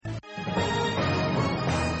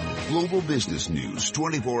global business news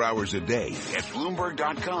 24 hours a day at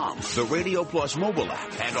Bloomberg.com, the Radio Plus mobile app,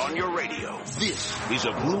 and on your radio. This is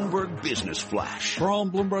a Bloomberg Business Flash.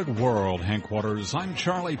 From Bloomberg World Headquarters, I'm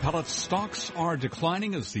Charlie Pellet. Stocks are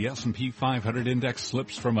declining as the S&P 500 index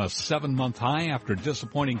slips from a 7-month high after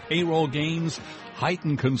disappointing payroll gains.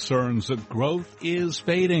 Heightened concerns that growth is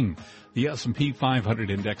fading. The S&P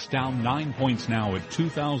 500 index down 9 points now at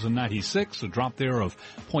 2,096, a drop there of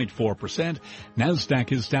 0.4%.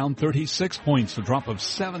 NASDAQ is down 36 points, a drop of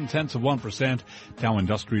 0.7%. Dow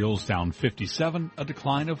Industrials down 57, a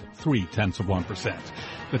decline of 0.3%.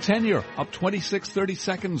 The 10-year up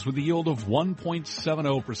 26/32 with a yield of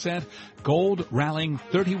 1.70%. Gold rallying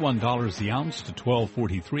 $31 the ounce to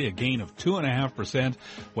 $12.43, a gain of 2.5%.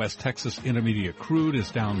 West Texas Intermediate crude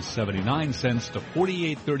is down 79 cents to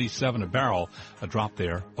 $48.37 a barrel, a drop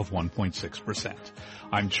there of 1.6%.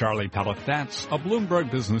 I'm Charlie Pellet. That's a Bloomberg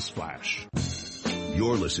Business Flash.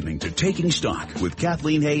 You're listening to Taking Stock with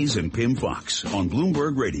Kathleen Hayes and Pimm Fox on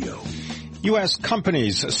Bloomberg Radio. U.S.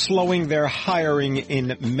 companies slowing their hiring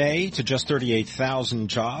in May to just 38,000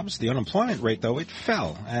 jobs. The unemployment rate, though, it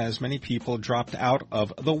fell as many people dropped out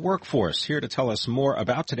of the workforce. Here to tell us more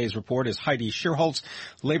about today's report is Heidi Shierholz,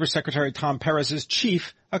 Labor Secretary Tom Perez's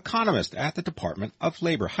chief economist at the Department of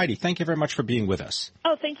Labor. Heidi, thank you very much for being with us.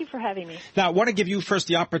 Oh, thank you for having me. Now, I want to give you first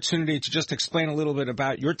the opportunity to just explain a little bit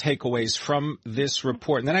about your takeaways from this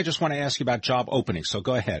report, and then I just want to ask you about job openings, so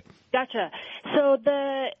go ahead. Gotcha. So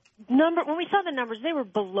when we saw the numbers, they were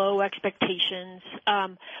below expectations,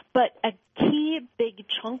 but a key big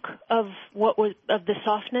chunk of the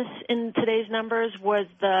softness in today's numbers was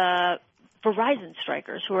the Verizon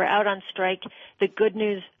strikers who are out on strike. The good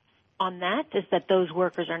news on that is that those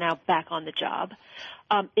workers are now back on the job.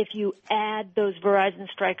 If you add those Verizon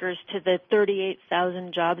strikers to the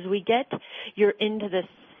 38,000 jobs we get, you're into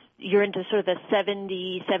sort of the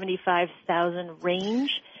 75,000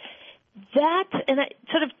 range.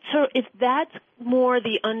 So if that's more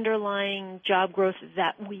the underlying job growth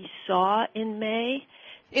that we saw in May,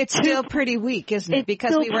 it's still pretty weak, isn't it?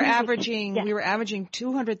 Because we were averaging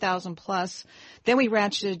 200,000 plus, then we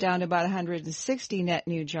ratcheted it down to about 160 net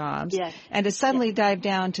new jobs, and to suddenly dive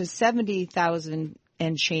down to 70,000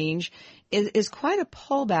 and change is quite a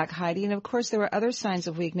pullback, Heidi. And of course, there were other signs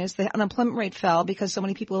of weakness. The unemployment rate fell because so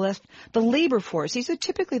many people left the labor force. These are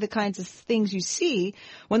typically the kinds of things you see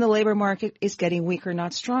when the labor market is getting weaker,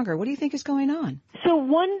 not stronger. What do you think is going on? So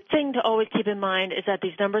one thing to always keep in mind is that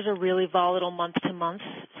these numbers are really volatile month to month.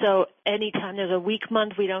 So anytime there's a weak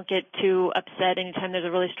month, we don't get too upset. Anytime there's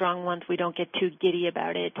a really strong month, we don't get too giddy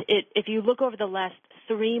about it. If you look over the last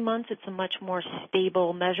 3 months, it's a much more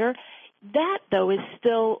stable measure. That, though, is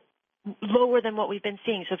still lower than what we've been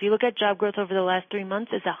seeing. So if you look at job growth over the last 3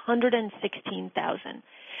 months, it's 116,000.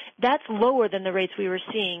 That's lower than the rates we were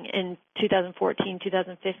seeing in 2014,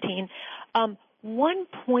 2015. One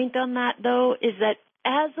point on that, though, is that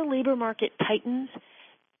as the labor market tightens,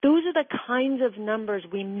 those are the kinds of numbers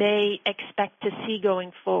we may expect to see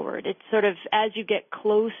going forward. It's sort of as you get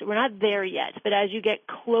close, we're not there yet, but as you get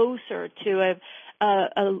closer to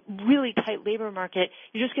a really tight labor market,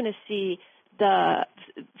 you're just going to see the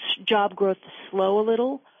job growth slow a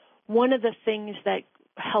little. One of the things that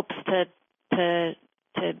helps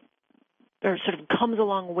or sort of comes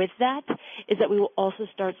along with that is that we will also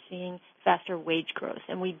start seeing faster wage growth.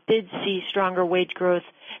 And we did see stronger wage growth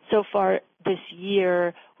so far this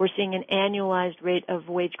year. We're seeing an annualized rate of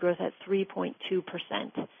wage growth at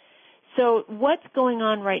 3.2%. So what's going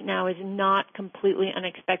on right now is not completely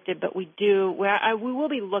unexpected, but we will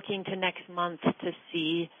be looking to next month to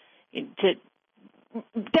see, to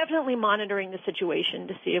definitely monitoring the situation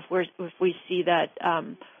to see if we see that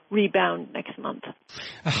rebound next month.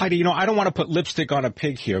 Heidi, I don't want to put lipstick on a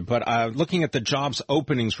pig here, but looking at the jobs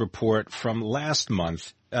openings report from last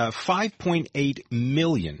month, 5.8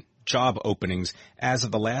 million job openings as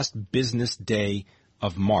of the last business day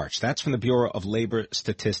of March. That's from the Bureau of Labor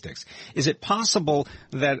Statistics. Is it possible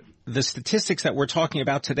that the statistics that we're talking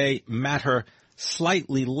about today matter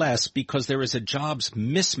slightly less because there is a jobs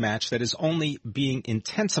mismatch that is only being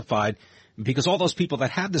intensified because all those people that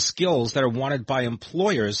have the skills that are wanted by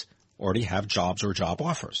employers already have jobs or job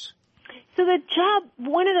offers? So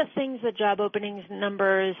one of the things that job openings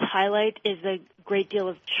numbers highlight is a great deal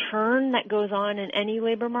of churn that goes on in any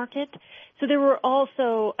labor market. So there were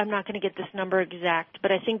also, I'm not going to get this number exact,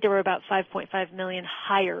 but I think there were about 5.5 million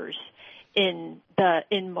hires in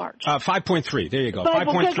March. 5.3. There you go.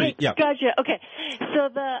 5.3. Okay, yeah. Gotcha. Okay. So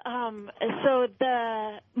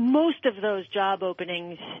the most of those job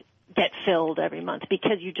openings get filled every month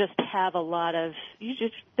because you just have a lot of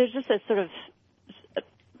there's just a sort of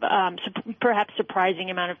perhaps surprising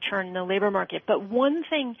amount of churn in the labor market. But one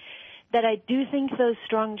thing that I do think those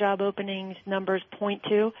strong job openings numbers point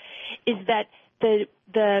to is that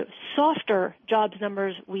the softer jobs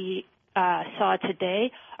numbers we saw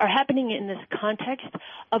today are happening in this context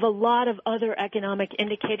of a lot of other economic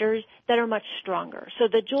indicators that are much stronger. So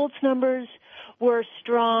the JOLTS numbers were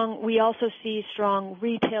strong. We also see strong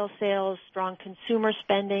retail sales, strong consumer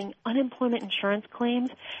spending. Unemployment insurance claims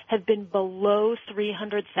have been below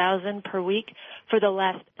 300,000 per week for the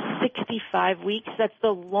last 65 weeks. That's the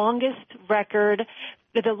longest record,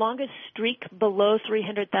 the longest streak below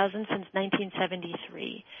 300,000 since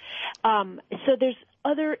 1973. So there's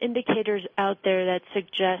other indicators out there that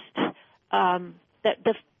suggest that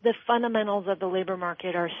the fundamentals of the labor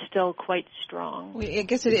market are still quite strong. I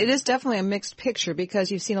guess it is definitely a mixed picture because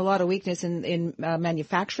you've seen a lot of weakness in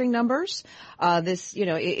manufacturing numbers.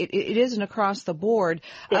 It isn't across the board.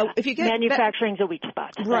 Yeah. If you get manufacturing's a weak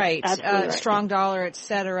spot, right? Right. Strong dollar, et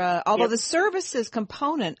cetera. Although the services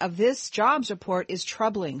component of this jobs report is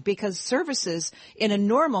troubling because services in a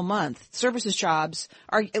normal month, services jobs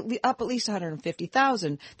are up at least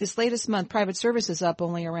 150,000. This latest month, private services up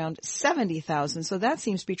only around 70,000. So that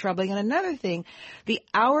seems to be troubling. And another thing, the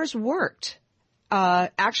hours worked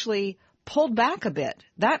actually pulled back a bit.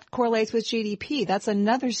 That correlates with GDP. That's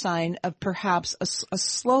another sign of perhaps a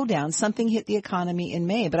slowdown. Something hit the economy in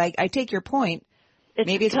May. But I take your point.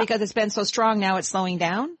 Maybe it's because it's been so strong now it's slowing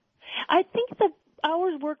down? I think the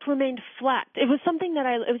hours worked remained flat. It was something that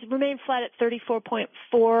it remained flat at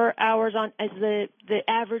 34.4 hours on as the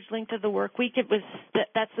average length of the work week.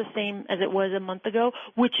 That's the same as it was a month ago,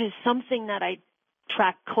 which is something that I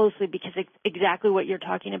track closely because it's exactly what you're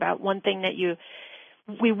talking about. One thing that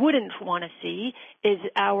we wouldn't want to see is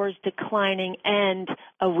hours declining and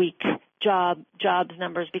a weak jobs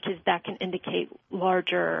numbers because that can indicate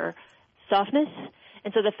larger softness.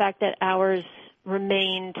 And so the fact that hours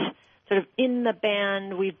remained sort of in the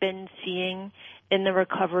band we've been seeing in the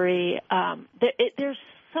recovery, they're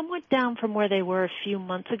somewhat down from where they were a few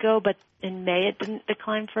months ago, but in May it didn't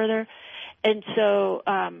decline further. And so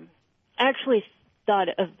I actually thought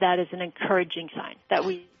of that as an encouraging sign that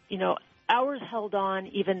hours held on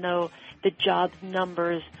even though the jobs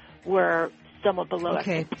numbers were somewhat below.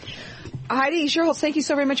 Okay. Heidi Shierholz, thank you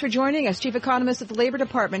so very much for joining us, Chief Economist at the Labor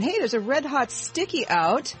Department. Hey, there's a red-hot sticky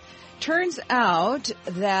out. Turns out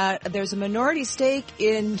that there's a minority stake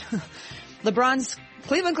in LeBron's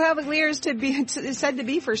Cleveland Cavaliers is said to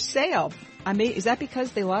be for sale. Is that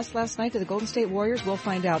because they lost last night to the Golden State Warriors? We'll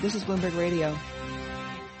find out. This is Bloomberg Radio.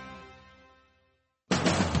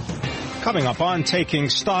 Coming up on Taking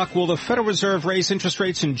Stock, will the Federal Reserve raise interest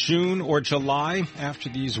rates in June or July after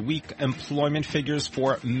these weak employment figures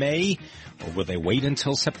for May, or will they wait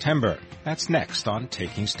until September? That's next on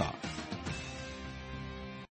Taking Stock.